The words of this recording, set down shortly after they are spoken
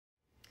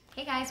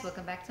Hey guys,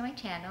 welcome back to my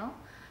channel.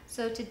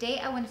 So today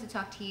I wanted to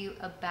talk to you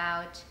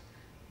about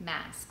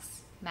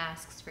masks.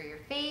 Masks for your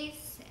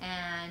face,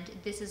 and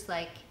this is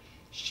like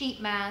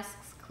sheet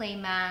masks, clay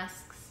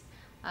masks,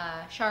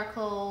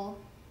 charcoal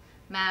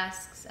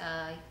masks.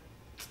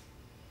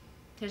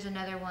 There's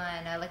another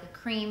one, like a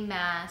cream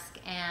mask,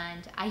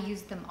 and I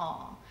use them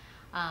all.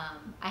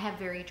 I have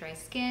very dry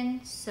skin,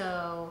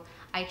 so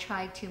I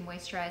try to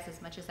moisturize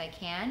as much as I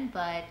can,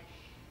 but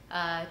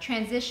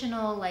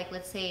transitional, like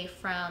let's say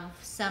from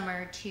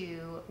summer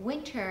to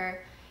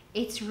winter,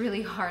 it's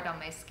really hard on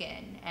my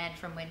skin. And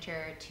from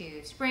winter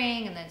to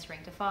spring, and then spring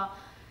to fall,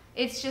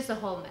 it's just a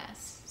whole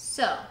mess.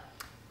 So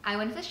I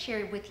wanted to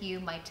share with you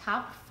my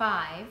top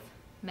 5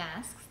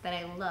 masks that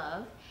I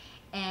love,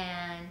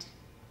 and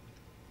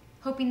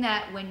hoping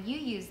that when you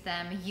use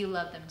them, you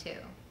love them too.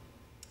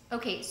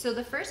 Okay, so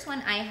the first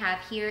one I have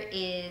here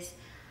is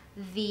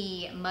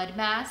the mud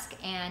mask,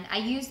 and I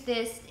use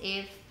this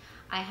if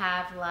I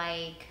have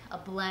like a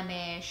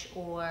blemish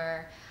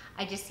or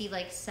I just see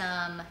like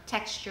some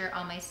texture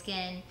on my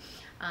skin.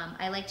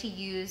 I like to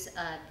use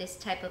this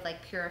type of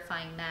like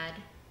purifying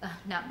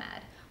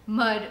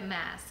mud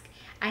mask.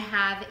 I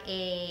have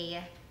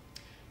a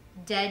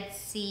Dead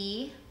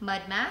Sea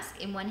mud mask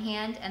in one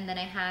hand, and then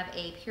I have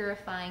a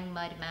purifying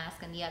mud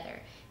mask in the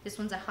other. This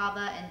one's a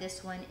Hava, and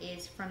this one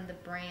is from the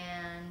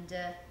brand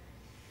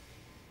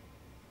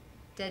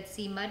Dead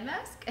Sea mud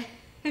mask.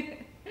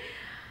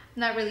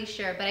 Not really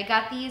sure, but I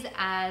got these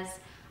as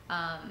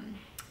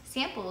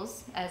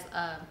samples, as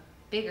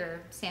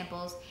bigger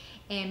samples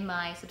in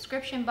my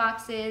subscription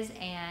boxes,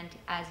 and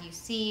as you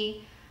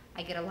see,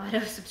 I get a lot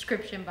of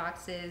subscription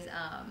boxes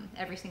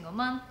every single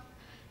month,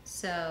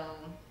 so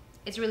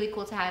it's really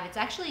cool to have. It's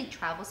actually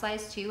travel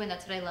size too, and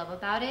that's what I love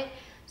about it,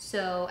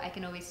 so I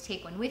can always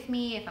take one with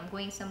me if I'm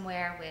going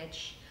somewhere,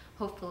 which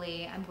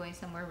hopefully I'm going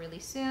somewhere really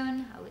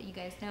soon. I'll let you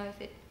guys know if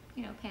it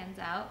pans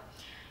out.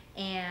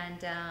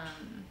 And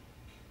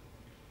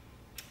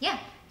yeah,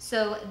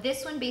 so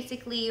this one,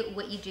 basically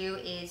what you do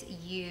is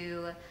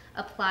you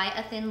apply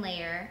a thin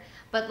layer,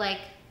 but like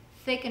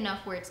thick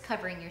enough where it's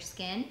covering your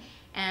skin.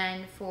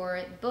 And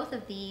for both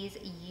of these,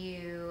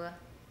 you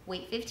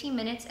wait 15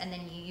 minutes and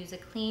then you use a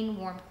clean,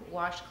 warm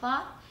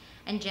washcloth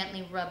and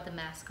gently rub the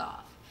mask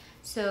off.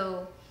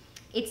 So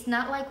it's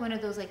not like one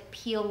of those like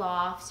peel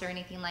offs or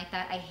anything like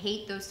that. I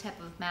hate those type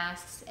of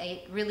masks.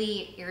 It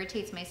really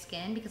irritates my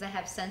skin because I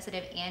have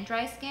sensitive and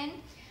dry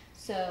skin.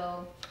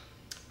 So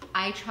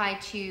I try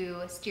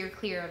to steer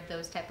clear of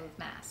those type of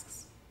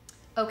masks.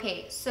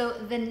 Okay, so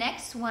the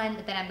next one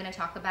that I'm going to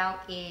talk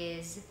about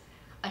is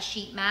a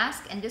sheet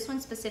mask, and this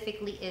one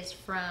specifically is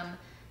from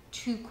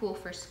Too Cool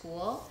for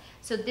School.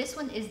 So this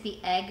one is the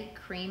egg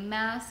cream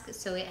mask.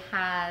 So it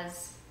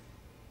has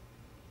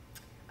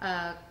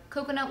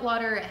coconut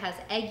water, it has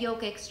egg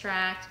yolk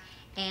extract,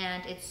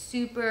 and it's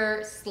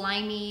super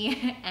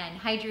slimy and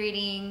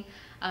hydrating.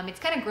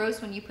 It's kind of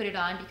gross when you put it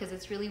on because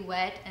it's really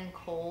wet and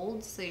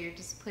cold, so you're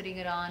just putting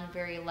it on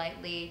very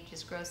lightly,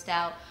 just grossed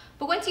out.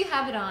 But once you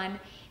have it on,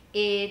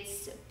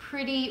 it's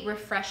pretty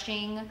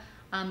refreshing.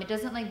 It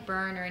doesn't like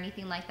burn or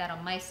anything like that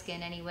on my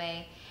skin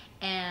anyway.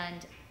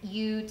 And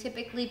you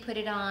typically put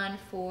it on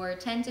for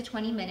 10 to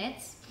 20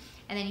 minutes,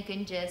 and then you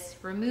can just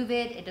remove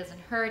it. It doesn't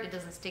hurt, it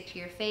doesn't stick to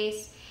your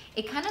face.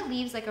 It kind of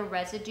leaves like a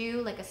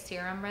residue, like a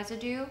serum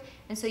residue,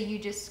 and so you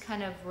just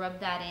kind of rub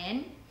that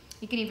in.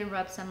 You can even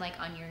rub some like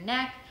on your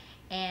neck,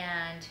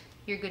 and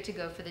you're good to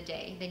go for the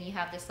day. Then you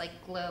have this like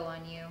glow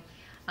on you.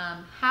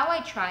 How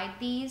I tried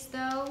these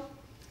though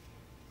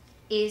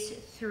is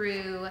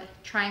through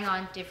trying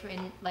on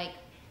different like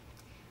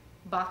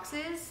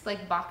boxes,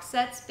 like box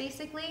sets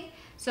basically.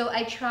 So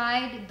I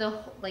tried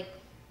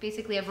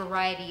basically a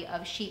variety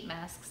of sheet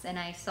masks, and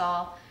I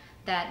saw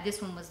that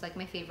this one was like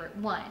my favorite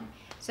one.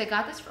 So I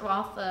got this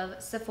off of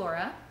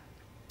Sephora.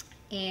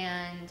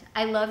 And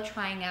I love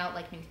trying out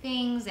like new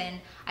things, and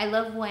I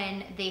love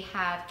when they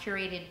have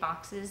curated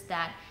boxes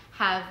that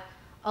have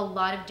a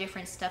lot of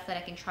different stuff that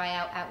I can try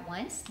out at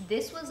once.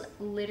 This was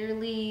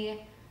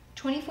literally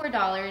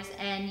 $24,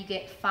 and you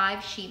get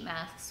 5 sheet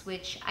masks,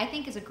 which I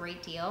think is a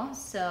great deal.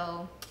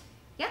 So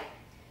yeah,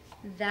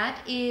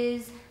 that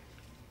is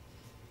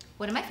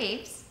one of my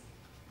faves.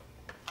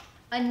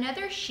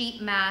 Another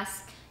sheet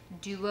mask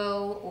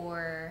duo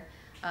or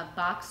a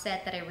box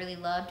set that I really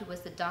loved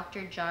was the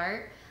Dr.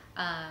 Jart.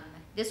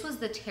 This was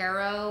the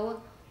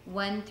Tarot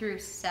 1 through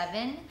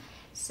 7.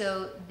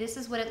 So this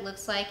is what it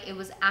looks like. It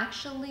was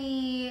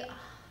actually,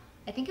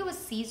 I think it was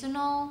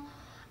seasonal.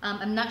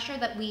 I'm not sure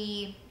that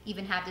we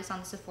even have this on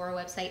the Sephora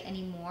website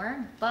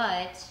anymore,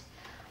 but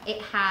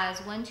it has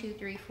 1, 2,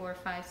 3, 4,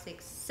 5,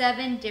 6,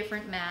 7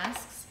 different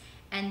masks,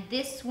 and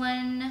this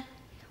one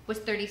was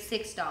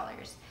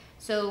 $36.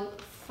 So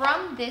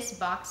from this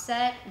box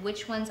set,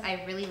 which ones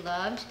I really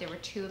loved, there were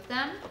 2 of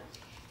them.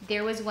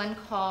 There was one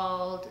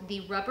called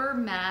the Rubber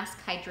Mask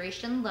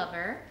Hydration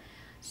Lover.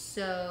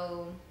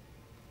 So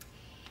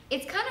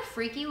it's kind of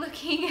freaky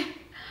looking.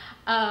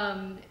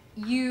 I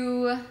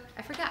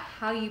forgot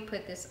how you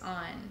put this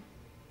on.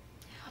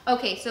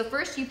 Okay, so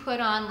first you put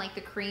on like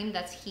the cream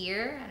that's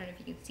here. I don't know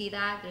if you can see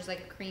that. There's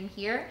like a cream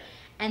here.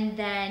 And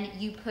then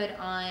you put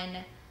on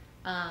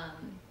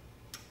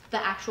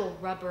the actual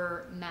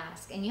rubber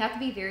mask. And you have to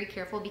be very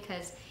careful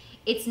because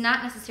it's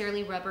not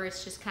necessarily rubber,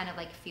 it's just kind of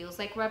like feels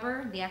like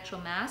rubber, the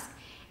actual mask.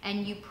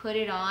 And you put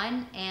it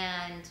on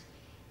and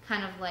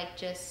kind of like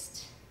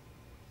just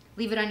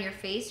leave it on your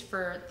face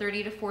for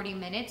 30 to 40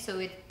 minutes. So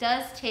it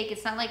does take,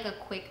 it's not like a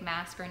quick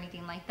mask or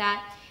anything like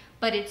that,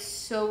 but it's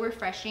so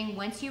refreshing.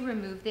 Once you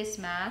remove this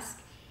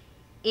mask,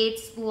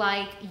 it's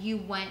like you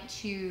went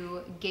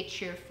to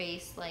get your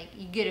face, like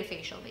you get a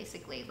facial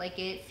basically. Like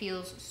it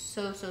feels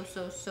so, so,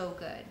 so, so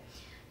good.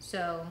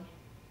 So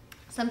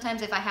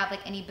sometimes if I have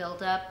like any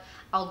buildup,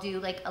 I'll do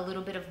like a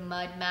little bit of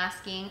mud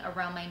masking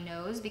around my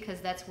nose because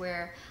that's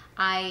where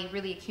I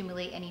really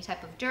accumulate any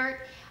type of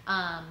dirt.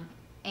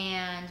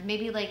 And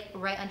maybe like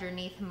right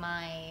underneath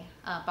my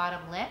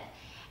bottom lip.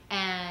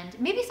 And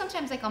maybe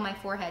sometimes like on my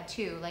forehead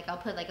too. Like I'll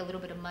put like a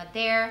little bit of mud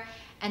there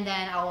and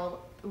then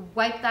I'll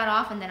wipe that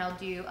off and then I'll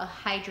do a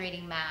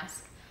hydrating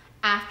mask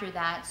after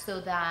that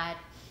so that,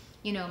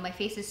 you know, my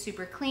face is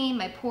super clean,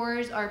 my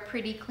pores are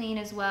pretty clean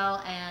as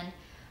well, and,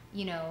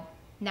 you know,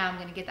 now I'm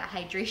gonna get that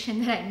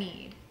hydration that I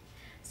need.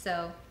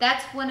 So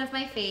that's one of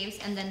my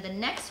faves. And then the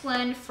next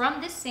one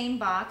from this same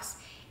box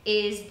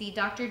is the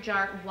Dr.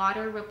 Jart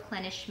Water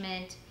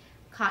Replenishment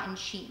Cotton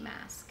Sheet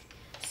Mask.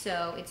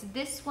 So it's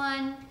this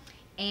one,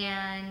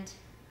 and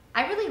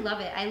I really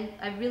love it.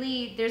 I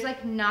really, there's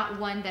like not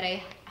one that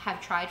I have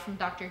tried from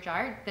Dr.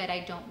 Jart that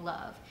I don't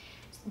love.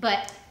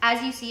 But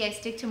as you see, I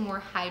stick to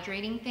more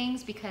hydrating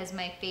things because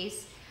my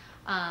face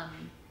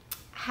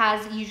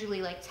has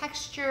usually like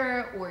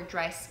texture or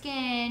dry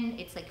skin.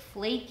 It's like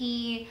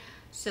flaky.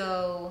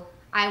 So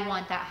I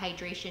want that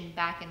hydration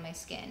back in my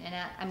skin. And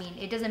I mean,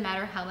 it doesn't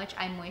matter how much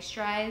I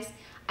moisturize,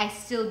 I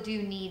still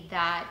do need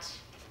that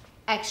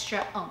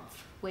extra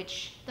oomph,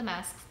 which the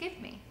masks give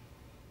me.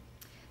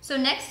 So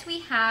next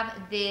we have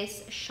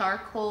this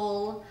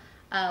charcoal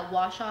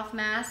wash-off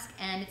mask,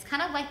 and it's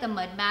kind of like the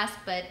mud mask,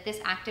 but this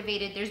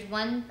activated, there's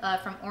one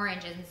from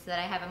Origins that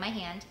I have in my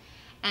hand,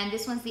 and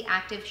this one's the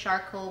active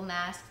charcoal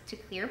mask to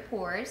clear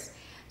pores.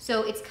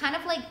 So it's kind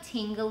of like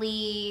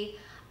tingly,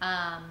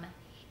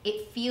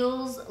 it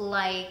feels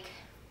like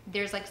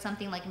there's like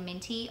something like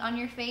minty on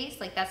your face,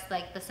 like that's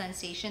like the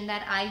sensation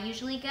that I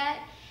usually get.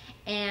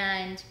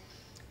 And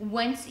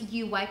once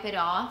you wipe it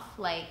off,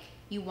 like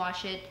you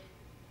wash it,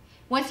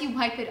 once you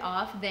wipe it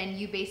off, then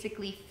you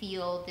basically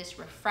feel this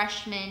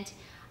refreshment.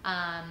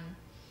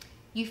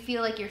 You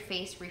feel like your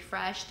face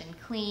refreshed and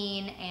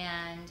clean,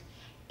 and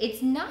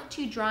it's not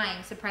too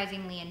drying,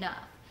 surprisingly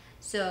enough.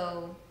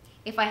 So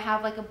if I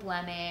have like a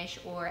blemish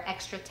or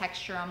extra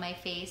texture on my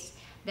face,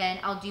 then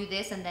I'll do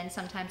this, and then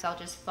sometimes I'll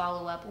just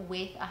follow up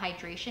with a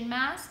hydration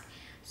mask.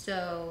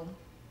 So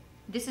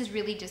this is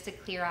really just to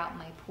clear out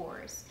my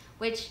pores,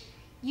 which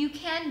you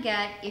can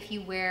get if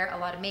you wear a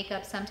lot of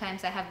makeup.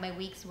 Sometimes I have my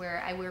weeks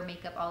where I wear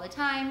makeup all the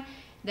time,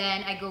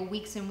 then I go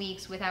weeks and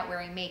weeks without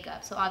wearing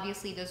makeup. So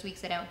obviously those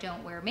weeks that I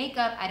don't wear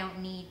makeup, I don't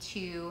need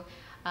to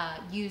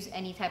use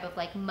any type of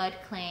like mud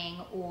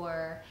clang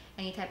or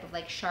any type of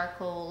like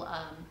charcoal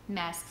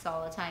masks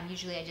all the time.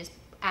 Usually I just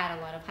add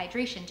a lot of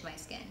hydration to my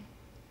skin.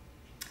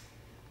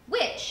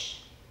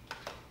 Which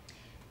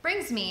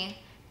brings me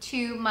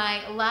to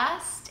my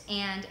last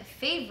and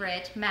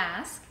favorite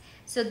mask.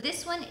 So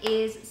this one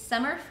is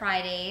Summer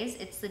Fridays.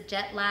 It's the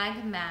Jet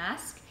Lag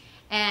Mask,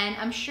 and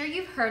I'm sure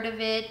you've heard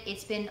of it.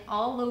 It's been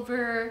all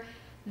over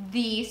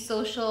the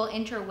social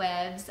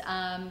interwebs.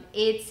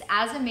 It's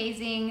as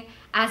amazing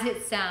as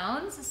it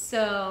sounds.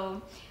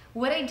 So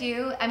what I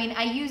do, I mean,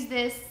 I use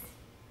this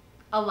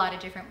a lot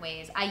of different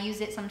ways. I use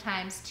it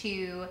sometimes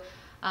to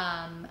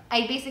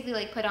I basically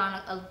like put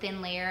on a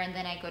thin layer and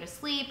then I go to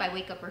sleep. I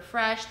wake up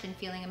refreshed and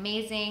feeling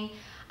amazing.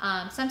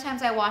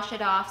 Sometimes I wash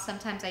it off,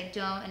 sometimes I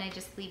don't, and I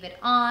just leave it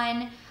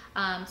on.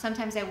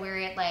 Sometimes I wear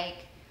it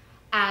like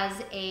as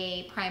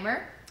a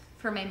primer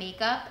for my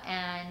makeup,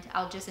 and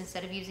I'll just,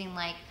 instead of using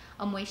like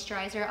a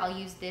moisturizer, I'll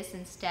use this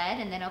instead,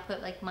 and then I'll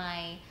put like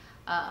my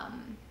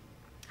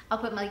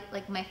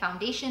my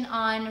foundation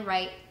on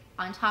right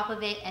on top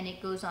of it, and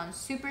it goes on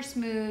super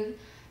smooth.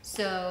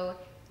 So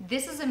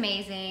this is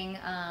amazing.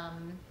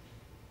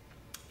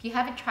 If you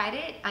haven't tried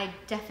it, I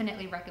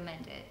definitely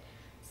recommend it.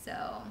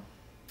 So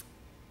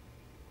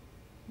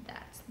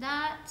that's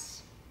that.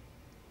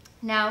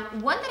 Now,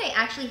 one that I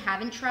actually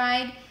haven't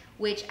tried,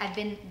 which I've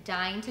been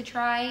dying to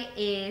try,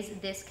 is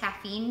this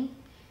caffeine.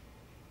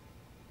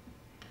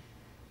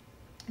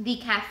 The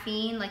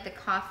caffeine, like the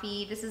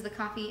coffee, this is the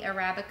coffee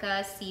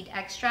Arabica seed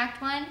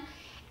extract one.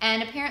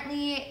 And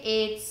apparently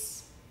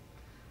it's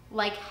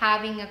like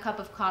having a cup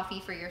of coffee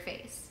for your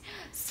face.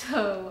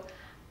 So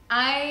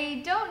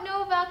I don't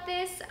know about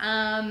this.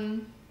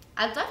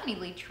 I'll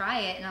definitely try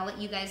it, and I'll let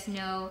you guys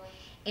know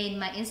in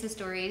my Insta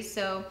stories.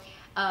 So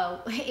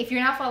if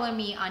you're not following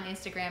me on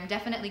Instagram,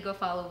 definitely go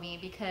follow me,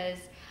 because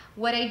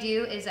what I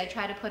do is I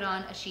try to put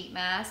on a sheet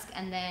mask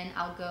and then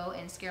I'll go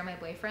and scare my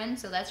boyfriend.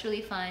 So that's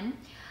really fun.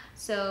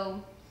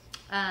 So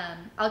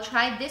I'll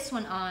try this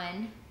one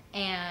on,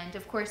 And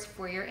of course,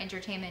 for your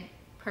entertainment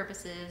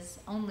purposes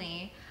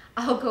only,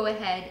 I'll go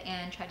ahead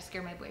and try to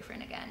scare my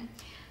boyfriend again.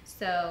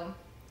 So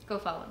go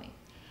follow me.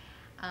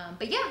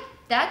 But yeah,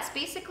 that's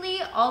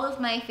basically all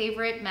of my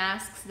favorite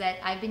masks that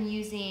I've been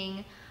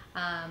using.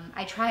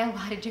 I try a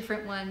lot of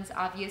different ones,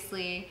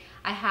 obviously.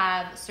 I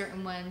have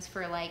certain ones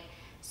for like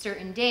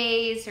certain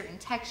days, certain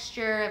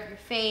texture of your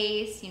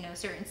face, you know,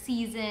 certain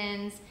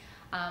seasons.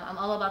 I'm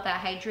all about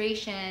that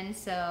hydration,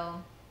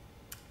 so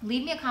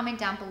leave me a comment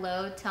down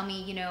below. Tell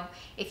me, you know,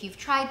 if you've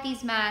tried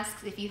these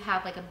masks, if you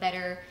have like a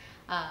better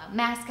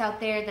mask out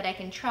there that I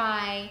can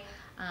try,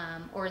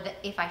 or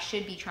if I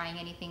should be trying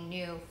anything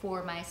new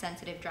for my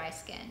sensitive dry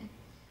skin.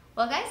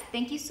 Well guys,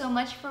 thank you so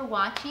much for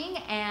watching,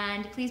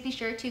 and please be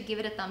sure to give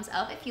it a thumbs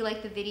up if you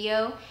like the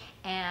video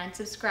and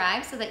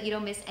subscribe so that you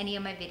don't miss any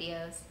of my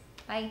videos.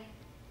 Bye.